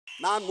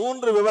நான்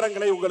 3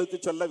 விவரங்களை உங்களுக்கு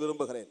சொல்ல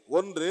விரும்புகிறேன்.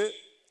 ஒன்று,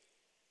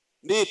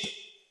 நீட்.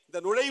 இந்த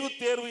நுழைவுத்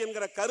தேர்வு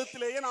என்கிற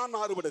கருத்திலேயே நான்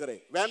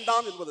மாறுபடுகிறேன்.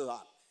 வேண்டாம்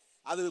என்பதுதான்.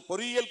 அது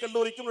பொறியியல்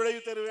கல்லூரிக்கும்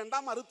நுழைவுத் தேர்வு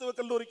வேண்டாம், மருத்துவக்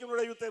கல்லூரிக்கும்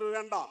நுழைவுத் தேர்வு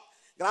வேண்டாம்.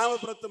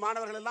 கிராமப்புறத்து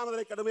மாணவர்கள் எல்லாம்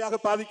அதில் கடுமையாக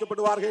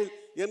பாதிக்கப்படுவார்கள்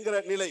என்கிற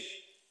நிலை.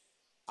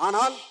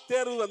 ஆனால்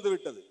தேர்வு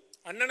வந்துவிட்டது.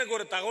 அண்ணனுக்கு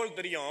ஒரு தகவல்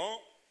தெரியும்.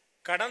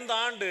 கடந்த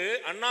ஆண்டு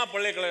அண்ணா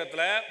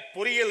பல்கலைக்கழகத்தில்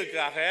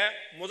பொறியியலுக்காக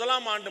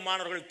 1ஆம் ஆண்டு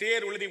மாணவர்கள்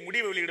தேர்வு எழுதி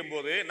முடிவு வெளியிடும்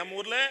போது நம்ம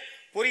ஊர்ல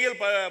பொறியியல்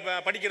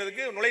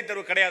படிக்கிறதுக்கு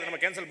நுழைத்தேர்வு கிடையாது, நம்ம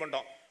கேன்சல்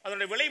பண்ணிட்டோம்.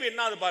 அதனுடைய விளைவு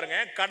என்ன பாருங்க.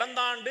 கடந்த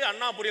ஆண்டு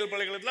அண்ணா பொறியியல்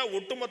பல்கலைக்கழகத்தில்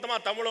ஒட்டுமொத்தமா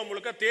தமிழகம்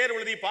முழுக்க தேர்வு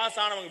எழுதி பாஸ்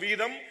ஆனவங்க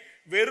விகிதம்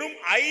வெறும்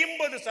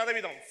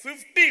 50%.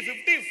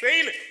 50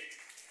 ஃபெயில்.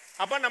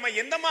 அப்ப நம்ம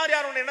எந்த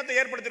மாதிரியான எண்ணத்தை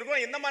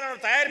ஏற்படுத்தியிருக்கோம், எந்த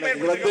மாதிரியான தயாரிப்பை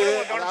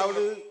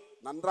ஏற்படுத்தியிருக்கோம்?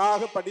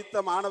 நன்றாக படித்த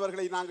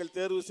மாணவர்களை நாங்கள்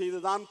தேர்வு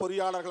செய்துதான்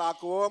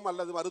பொறியாளர்களாக்குவோம்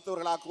அல்லது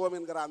மருத்துவர்களாக்குவோம்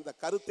என்கிற அந்த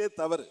கருத்தே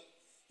தவறு.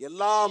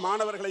 எல்லா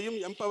மாணவர்களையும்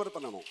எம்பவர்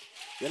பண்ணணும்.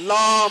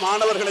 எல்லா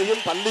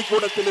மாணவர்களையும்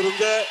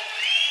பள்ளிக்கூடத்திலிருந்து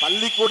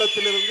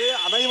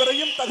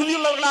அனைவரையும்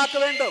தகுதியுள்ளவர்களாக்க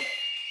வேண்டும்.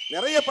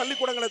 நிறைய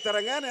பள்ளிக்கூடங்களை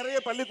தரங்க, நிறைய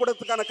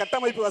பள்ளிக்கூடத்துக்கான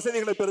கட்டமைப்பு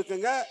வசதிகளை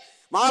பெருக்குங்க.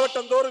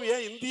 மாவட்டந்தோறும்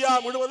ஏன் இந்தியா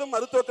முழுவதும்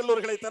மருத்துவக்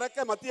கல்லூரிகளை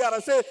திறக்க மத்திய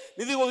அரசு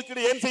நிதி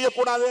ஒதுக்கீடு ஏன்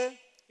செய்யக்கூடாது?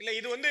 இல்ல,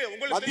 இது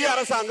மத்திய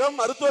அரசாங்கம்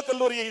மருத்துவக்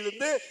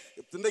கல்லூரியிலிருந்து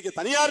இன்றைக்கு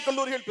தனியார்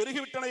கல்லூரிகள்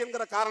பெருகிவிட்டன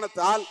என்கிற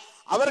காரணத்தால்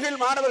அவர்கள்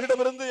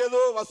மாணவர்களிடமிருந்து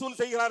ஏதோ வசூல்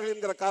செய்கிறார்கள்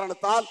என்கிற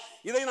காரணத்தால்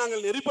இதை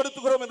நாங்கள்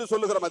நெறிப்படுத்துகிறோம் என்று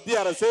சொல்லுகிற மத்திய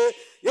அரசு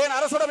ஏன்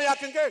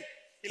அரசுடைமையாக்குங்கள்?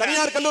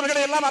 தனியார்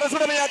கல்லூரிகளை எல்லாம்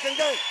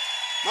அரசுடைமையாக்குங்கள்,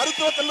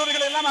 மருத்துவக்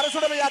கல்லூரிகளை எல்லாம்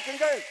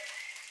அரசுடைமையாக்குங்கள்.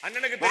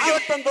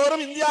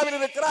 மாவட்டந்தோறும் இந்தியாவில்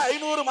இருக்கிற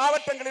 500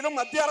 மாவட்டங்களிலும்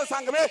மத்திய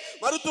அரசாங்கமே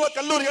மருத்துவக்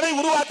கல்லூரிகளை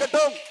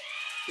உருவாக்கட்டும்.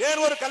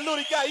 ஏன் ஒரு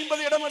கல்லூரிக்கு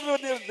 50 இடம்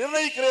என்று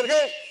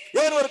நிர்ணயிக்கிறீர்கள்?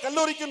 ஏன் ஒரு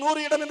கல்லூரிக்கு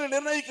 100 இடம் என்று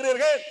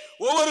நிர்ணயிக்கிறீர்கள்?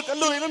 ஒவ்வொரு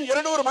கல்லூரியிலும்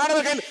 200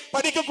 மாணவர்கள்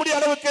படிக்கக்கூடிய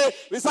அளவுக்கு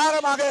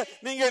விசாரமாக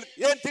நீங்கள்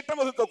ஏன் திட்டம்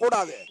வகுக்க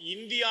கூடாது?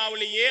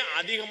 இந்தியாவிலேயே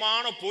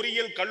அதிகமான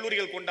பொறியியல்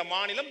கல்லூரிகள் கொண்ட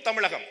மாநிலம்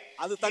தமிழகம்.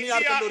 அது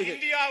தனியார் கல்லூரிகள்.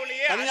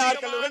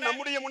 தனியார் கல்லூரிகள்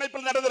நம்முடைய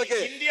முனைப்பில் நடந்திருக்கு,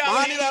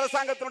 மாநில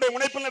அரசாங்கத்தினுடைய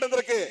முனைப்பில்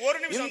நடந்திருக்கு.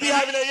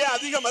 இந்தியாவிலேயே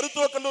அதிக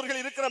மருத்துவக்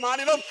கல்லூரிகள் இருக்கிற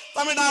மாநிலம்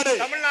தமிழ்நாடு.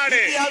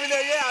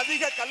 இந்தியாவிலேயே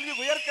அதிக கல்வி,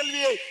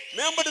 உயர்கல்வியை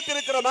மேம்படுத்தி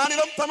இருக்கிற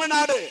மாநிலம்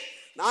தமிழ்நாடு.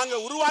 நாங்க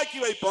உருவாக்கி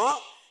வைப்போம்.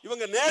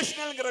 இவங்க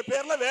நேஷனல்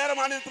பேர்ல வேற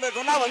மாநிலத்தில்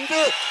கொண்டா வந்து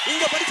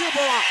இங்க படிச்சு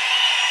போவான்.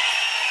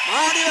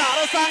 மாநில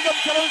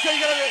அரசாங்கம் செலவு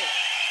செய்கிறது.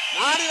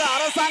 மாநில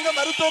அரசாங்கம்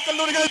மருத்துவக்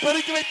கல்லூரிகளை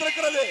பெருக்கி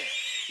வைத்திருக்கிறது,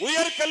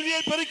 உயர் கல்வியை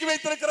பெருக்கி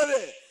வைத்திருக்கிறது.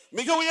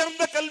 மிக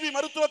உயர்ந்த கல்வி,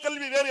 மருத்துவக்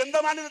கல்வி வேறு எந்த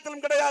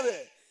மாநிலத்திலும் கிடையாது.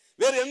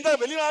 வேறு எந்த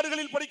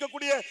வெளிநாடுகளில்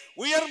படிக்கக்கூடிய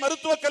உயர்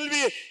மருத்துவ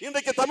கல்வி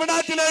இன்றைக்கு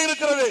தமிழ்நாட்டிலே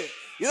இருக்கிறது.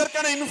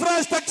 இதற்கான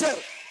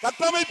இன்ஃப்ராஸ்ட்ரக்சர்,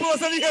 கட்டமைப்பு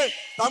வசதிகள்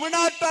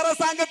தமிழ்நாட்டு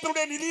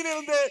அரசாங்கத்தினுடைய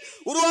நிதியிலிருந்து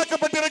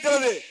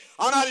உருவாக்கப்பட்டிருக்கிறது.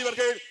 ஆனால்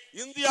இவர்கள்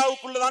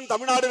இந்தியாவுக்குள்ளதான்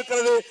தமிழ்நாடு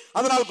இருக்கிறது,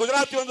 அதனால்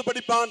குஜராத்தி வந்து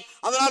படிப்பான்,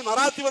 அதனால்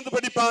மராத்தி வந்து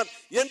படிப்பான்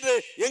என்று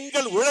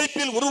எங்கள்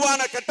உழைப்பில்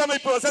உருவான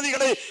கட்டமைப்பு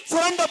வசதிகளை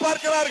சுரண்ட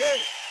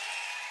பார்க்கிறார்கள்.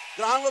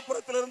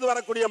 கிராமப்புறத்திலிருந்து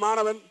வரக்கூடிய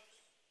மாணவன்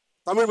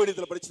தமிழ்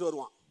மீடியத்தில் படிச்சுட்டு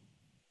வருவான்.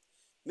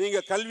 நீங்க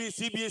கல்வி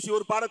சிபிஎஸ்இ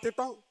ஒரு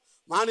பாடத்திட்டம்,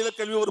 மாநில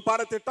கல்வி ஒரு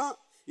பாடத்திட்டம்,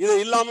 இது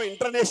இல்லாம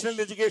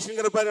இன்டர்நேஷனல் எஜுகேஷன்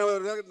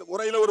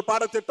முறையில ஒரு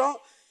பாடத்திட்டம்,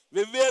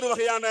 வெவ்வேறு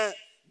வகையான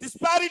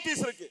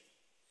டிஸ்பாரிட்டிஸ் இருக்கு.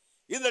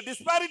 இந்த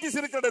டிஸ்பாரிட்டிஸ்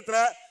இருக்கிற இடத்துல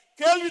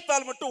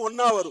கேள்வித்தாள் மட்டும்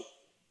ஒன்னா வரும்.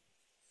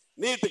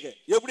 நீட்டுக்கு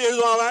எப்படி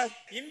எழுதுவான்?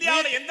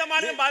 இந்தியாவில் எந்த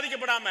மாநிலம்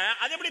பாதிக்கப்படாம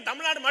அது எப்படி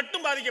தமிழ்நாடு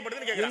மட்டும்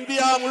பாதிக்கப்படுதுன்னு கேக்குறாங்க.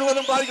 இந்தியா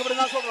முழுவதும்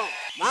பாதிக்கப்படுதுன்னு சொல்றோம்.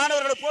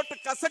 மாணவர்களை போட்டு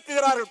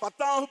கசக்குகிறார்கள்.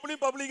 10ஆம்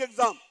வகுப்புலையும் பப்ளிக்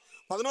எக்ஸாம்,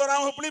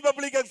 11ஆம் வகுப்புலையும்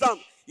பப்ளிக் எக்ஸாம்.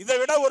 இதை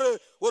விட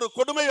ஒரு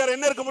கொடுமை வேற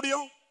என்ன இருக்க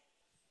முடியும்?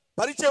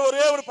 பரீட்சை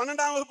ஒரே ஒரு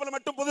 12ஆம் வகுப்புல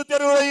மட்டும் பொது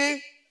தேர்வு வை.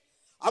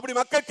 அப்படி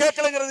மக்கள்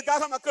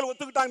கேட்கலங்கிறதுக்காக மக்கள்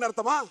ஒத்துக்கிட்டாங்கன்னு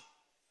அர்த்தமா?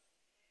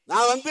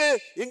 நான் வந்து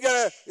இங்க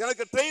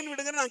எனக்கு ட்ரெயின்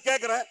விடுங்கன்னு நான்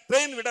கேட்கிறேன்,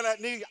 ட்ரெயின் விடல.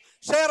 நீ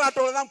ஷேர்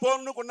ஆட்டோவில் தான்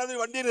போகணும்னு கொண்டாந்து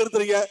வண்டியை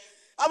நிறுத்துறீங்க,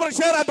 அப்புறம்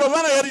ஷேர் ஆட்டோவில்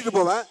தான் நான் ஏறிட்டு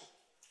போவேன்.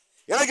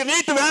 எனக்கு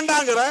நீட்டு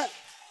வேண்டாங்கிற,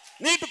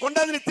 நீட்டு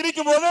கொண்டாந்து நீ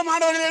திரிக்கும் போது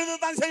மாணவர்கள்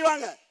எழுதுதான்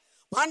செய்வாங்க.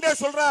 பாண்டே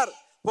சொல்றார்,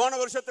 போன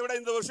வருஷத்தை விட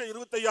இந்த வருஷம்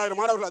 25,000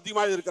 மாணவர்கள்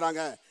அதிகமாக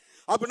இருக்கிறாங்க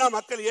அப்படின்னா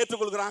மக்கள்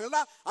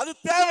ஏற்றுக்கொள்கிறாங்கன்னா அது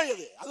தேவை,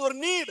 அது ஒரு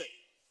நீடு,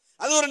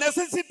 அது ஒரு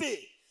நெசசிட்டி.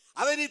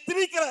 அதை நீ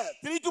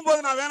திரிக்கும் போது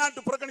நான்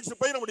வேணாட்டு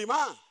புறக்கணிச்சு போயிட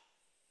முடியுமா?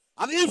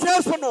 அதையும்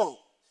ஃபேஸ் பண்ணுவோம்.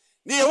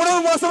 நீ எவ்வளவு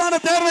மோசமான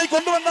தேர்வை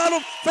கொண்டு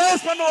வந்தாலும்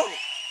ஃபேஸ் பண்ணுவோம்.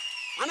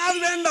 ஆனா அது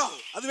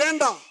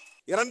வேண்டாம்.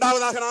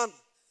 இரண்டாவதாக, நான்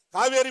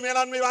காவேரி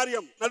மேலாண்மை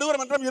வாரியம் நடுவர்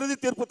மன்றம் இறுதி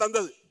தீர்ப்பு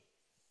தந்தது.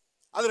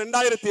 அது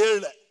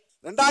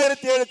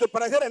 2007க்கு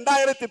பிறகு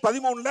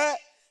 2013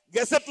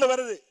 கெசட்ல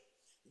வருது.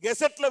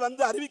 கெசட்ல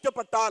வந்து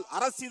அறிவிக்கப்பட்டால்,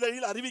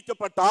 அரசிதழில்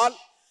அறிவிக்கப்பட்டால்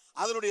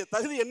அதனுடைய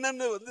தகுதி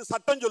என்னன்னு வந்து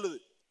சட்டம் சொல்லுது.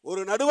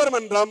 ஒரு நடுவர்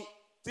மன்றம்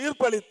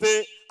தீர்ப்பளித்து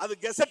அது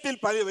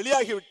கெசட்டில்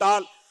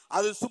வெளியாகிவிட்டால்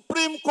அது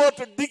சுப்ரீம்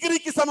கோர்ட்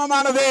டிகிரிக்கு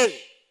சமமானது,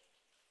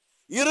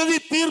 இறுதி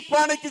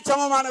தீர்ப்பாணைக்கு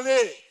சமமானது.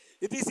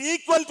 It is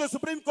equal to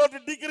supreme court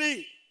degree.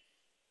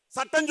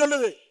 சட்டம்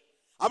சொல்லுது.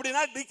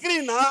 அப்படின்னா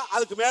டிகிரினா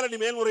அதுக்கு மேல நீ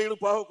மேல்முறையீடு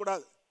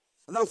போகக்கூடாது,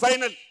 அதான்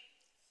ஃபைனல்.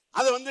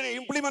 அதை வந்து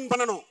இம்ப்ளிமெண்ட்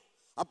பண்ணணும்.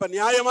 அப்ப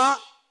நியாயமா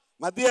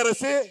மத்திய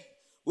அரசு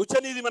உச்ச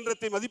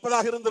நீதிமன்றத்தை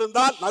மதிப்பதாக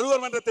இருந்திருந்தால்,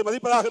 நடுவர் மன்றத்தை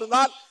மதிப்பதாக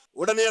இருந்தால்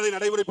உடனே அதை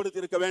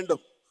நடைமுறைப்படுத்தி இருக்க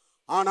வேண்டும்.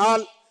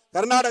 ஆனால்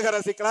கர்நாடக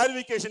அரசு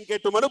கிளாரிபிகேஷன்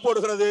கேட்டு மனு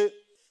போடுகிறது.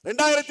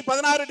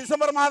 2016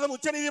 டிசம்பர் மாதம்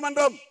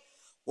உச்சநீதிமன்றம்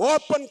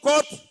ஓபன்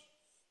கோர்ட்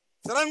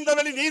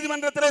திறந்தவெளி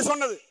நீதிமன்றத்திலே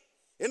சொன்னது.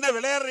 என்ன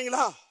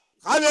விளையாடுறீங்களா?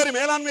 காவேரி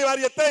மேலாண்மை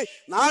வாரியத்தை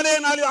நாளே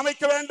நாளில்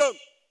அமைக்க வேண்டும்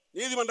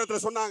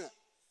நீதிமன்றத்தில் சொன்னாங்க.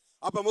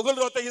 அப்ப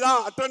முகுல் ரோத்தகி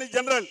தான் அட்டர்னி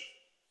ஜெனரல்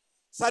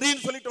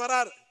சரின்னு சொல்லிட்டு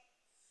வரார்.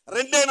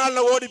 2 நாள்ல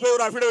ஓடி போய்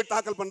ஒரு அபிடவிட்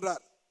தாக்கல்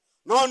பண்றார்.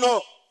 நோ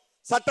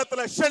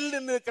சட்டத்துல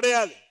ஷெல்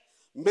கிடையாது,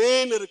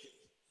 மெயின் இருக்கு.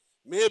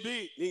 மேபி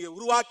நீங்க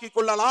உருவாக்கி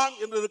கொள்ளலாம்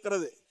என்று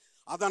இருக்கிறது.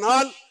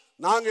 அதனால்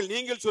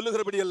நீங்கள்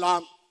சொல்லுகிறபடி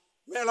எல்லாம்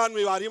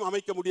மேலாண்மை வாரியம்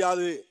அமைக்க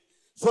முடியாது.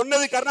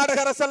 சொன்னது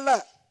கர்நாடக அரசு அல்ல,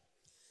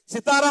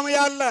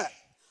 சித்தாராமையா அல்ல,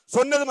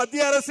 சொன்னது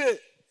மத்திய அரசு,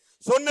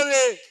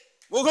 சொன்னது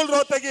முகுல்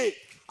ரோத்தகி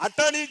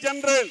அட்டர்னி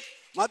ஜெனரல்,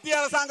 மத்திய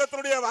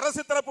அரசாங்கத்தினுடைய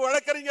அரசு தரப்பு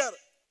வழக்கறிஞர்.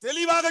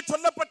 தெளிவாக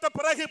சொல்லப்பட்ட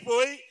பிறகு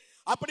போய்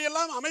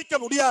அப்படியெல்லாம் அமைக்க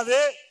முடியாது,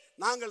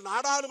 நாங்கள்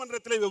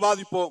நாடாளுமன்றத்தில்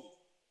விவாதிப்போம்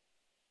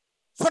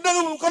சொன்னது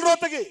முகுல்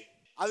ரோத்தகி.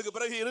 அதுக்கு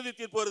பிறகு இறுதி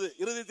தீர்ப்பு வருது.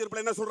 இறுதி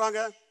தீர்ப்புல என்ன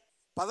சொல்றாங்க?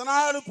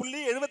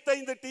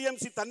 14.75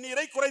 TMC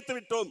தண்ணீரை குறைத்து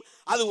விட்டோம்.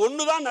 அது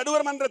ஒண்ணுதான்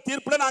நடுவர் மன்ற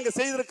தீர்ப்புல நாங்க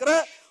செய்திருக்கிற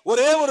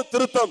ஒரே ஒரு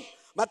திருத்தம்.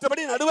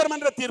 மற்றபடி நடுவர்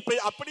மன்ற தீர்ப்பை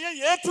அப்படியே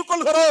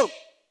ஏற்றுக்கொள்கிறோம்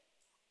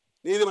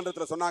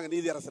நீதிமன்றத்தில் சொன்னாங்க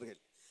நீதியரசர்கள்.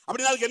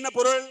 அப்படின்னா அதுக்கு என்ன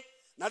பொருள்?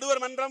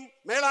 நடுவர் மன்றம்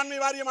மேலாண்மை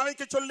வாரியம்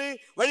அமைக்க சொல்லி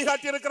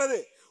வழிகாட்டி இருக்கிறது,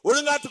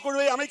 ஒழுங்காற்று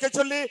குழுவை அமைக்க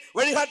சொல்லி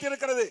வழிகாட்டி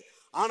இருக்கிறது.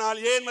 ஆனால்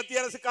ஏன்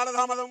மத்திய அரசு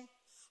காலதாமதம்?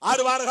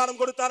 6 வார காலம்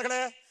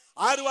கொடுத்தார்களே,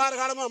 6 வார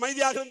காலம்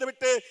அமைதியாக இருந்து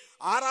விட்டு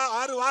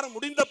 6 வாரம்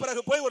முடிந்த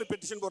பிறகு போய் ஒரு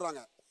பெட்டிஷன்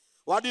போடுறாங்க.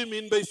 What you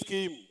mean by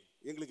scheme?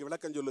 எங்களுக்கு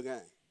விளக்கம் சொல்லுங்க.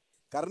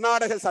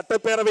 கர்நாடக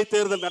சட்டப்பேரவை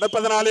தேர்தல்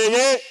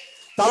நடப்பதனாலேயே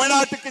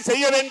தமிழ்நாட்டுக்கு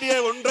செய்ய வேண்டிய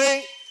ஒன்றை,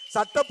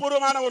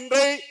 சட்டப்பூர்வமான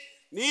ஒன்றை,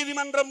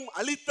 நீதிமன்றம்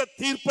அளித்த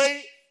தீர்ப்பை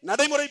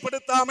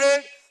நடைமுறைப்படுத்தாமல்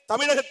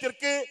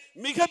தமிழகத்திற்கு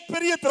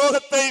மிகப்பெரிய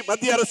துரோகத்தை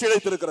மத்திய அரசு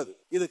இழைத்திருக்கிறது.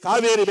 இது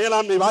காவேரி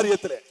மேலாண்மை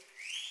வாரியத்திலே.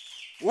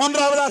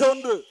 மூன்றாவதாக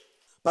ஒன்று,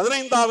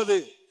 15வது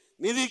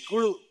நிதி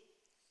குழு,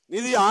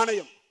 நிதி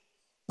ஆணையம்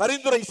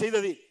பரிந்துரை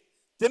செய்ததில்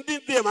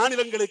தென்னிந்திய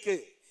மாநிலங்களுக்கு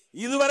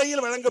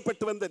இதுவரையில்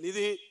வழங்கப்பட்டு வந்த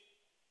நிதி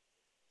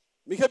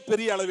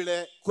மிகப்பெரிய அளவில்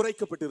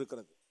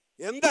குறைக்கப்பட்டிருக்கிறது.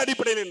 எந்த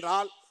அடிப்படையில்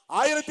என்றால்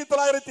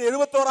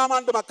 1971ஆம்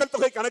ஆண்டு மக்கள்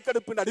தொகை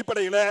கணக்கெடுப்பின்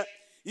அடிப்படையில்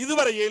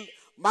இதுவரையில்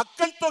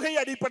மக்கள் தொகை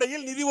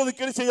அடிப்படையில் நிதி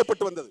ஒதுக்கீடு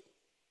செய்யப்பட்டு வந்தது.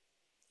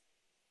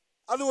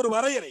 அது ஒரு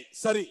வரையறை,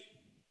 சரி.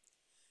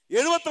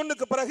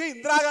 71க்கு பிறகு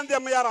இந்திரா காந்தி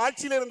அம்மையார்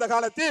ஆட்சியில் இருந்த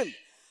காலத்தில்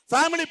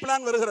ஃபேமிலி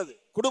பிளான் வருகிறது,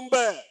 குடும்ப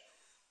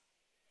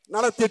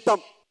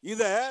நலத்திட்டம்.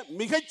 இத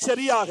மிகச்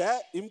சரியாக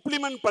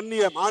இம்ப்ளிமெண்ட்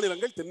பண்ணிய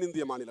மாநிலங்கள்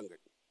தென்னிந்திய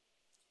மாநிலங்கள்,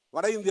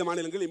 வட இந்திய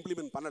மாநிலங்கள்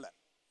இம்ப்ளிமெண்ட் பண்ணல.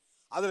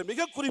 அதுல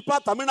மிக குறிப்பா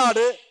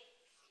தமிழ்நாடு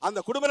அந்த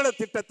குடும்ப நல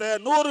திட்டத்தை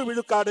 100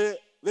 விழுக்காடு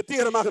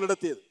வெற்றிகரமாக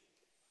நடத்தியது.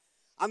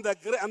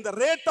 அந்த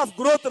ரேட் ஆஃப்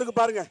growth இருக்கு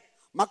பாருங்க,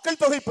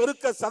 மக்கள் தொகை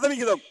பெருக்க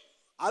சதவிகிதம்,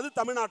 அது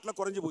தமிழ்நாட்டில்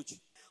குறைஞ்சு போச்சு.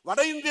 வட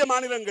இந்திய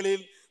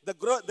மாநிலங்களில்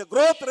the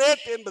growth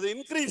rate என்பது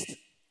increased,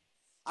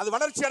 அது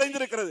வளர்ச்சி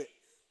அடைந்திருக்கிறது.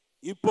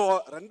 இப்போ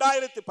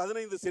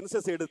 2015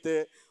 சென்சஸ் எடுத்து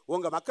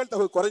உங்க மக்கள்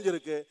தொகை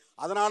குறைஞ்சிருக்கு,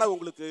 அதனால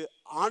உங்களுக்கு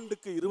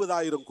ஆண்டுக்கு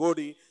 20,000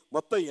 கோடி,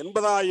 மொத்தம்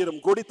 80,000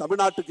 கோடி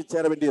தமிழ்நாட்டுக்கு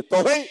சேர வேண்டிய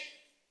தொகை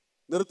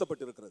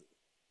நிறுத்தப்பட்டிருக்கிறது.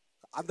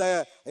 அந்த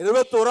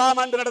 71ஆம்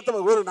ஆண்டு நடத்த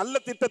ஒரு நல்ல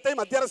திட்டத்தை,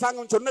 மத்திய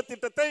அரசாங்கம் சொன்ன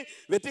திட்டத்தை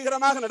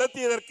வெற்றிகரமாக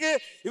நடத்தியதற்கு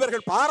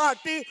இவர்கள்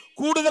பாராட்டி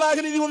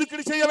கூடுதலாக நிதி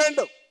ஒதுக்கீடு செய்ய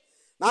வேண்டும்.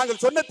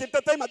 நாங்கள் சொன்ன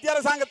திட்டத்தை, மத்திய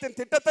அரசாங்கத்தின்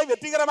திட்டத்தை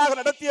வெற்றிகரமாக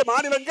நடத்திய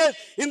மாநிலங்கள்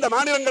இந்த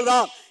மாநிலங்கள்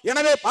தான்,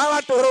 எனவே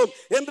பாராட்டுகிறோம்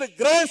என்று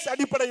கிரேஸ்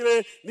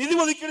அடிப்படையில் நிதி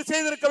ஒதுக்கீடு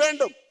செய்திருக்க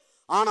வேண்டும்.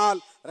 ஆனால்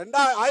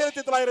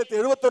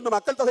 1971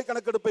 மக்கள் தொகை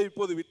கணக்கெடுப்பை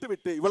இப்போது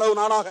விட்டுவிட்டு இவ்வளவு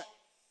நாளாக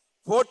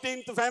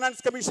 14th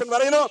ஃபைனான்ஸ் கமிஷன்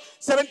வரையிலும்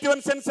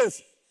 71 census,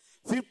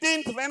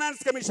 15th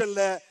finance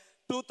கமிஷன்ல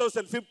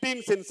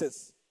 2015 census,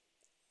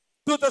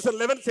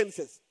 2011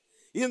 census.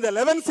 இந்த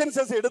 11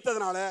 சென்சஸ்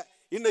எடுத்ததனால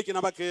இன்னைக்கு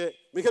நமக்கு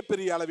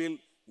மிகப்பெரிய அளவில்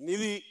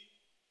நிதி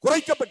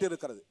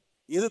குறைக்கப்பட்டிருக்கிறது.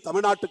 இது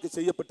தமிழ்நாட்டுக்கு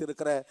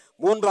செய்யப்பட்டிருக்கிற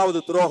 3வது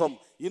துரோகம்.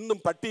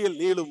 இன்னும் பட்டியல்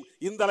நீளும்.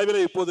 இந்த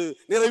அளவில் இப்போது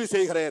நிறைவு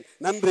செய்கிறேன்.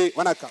 நன்றி,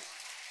 வணக்கம்.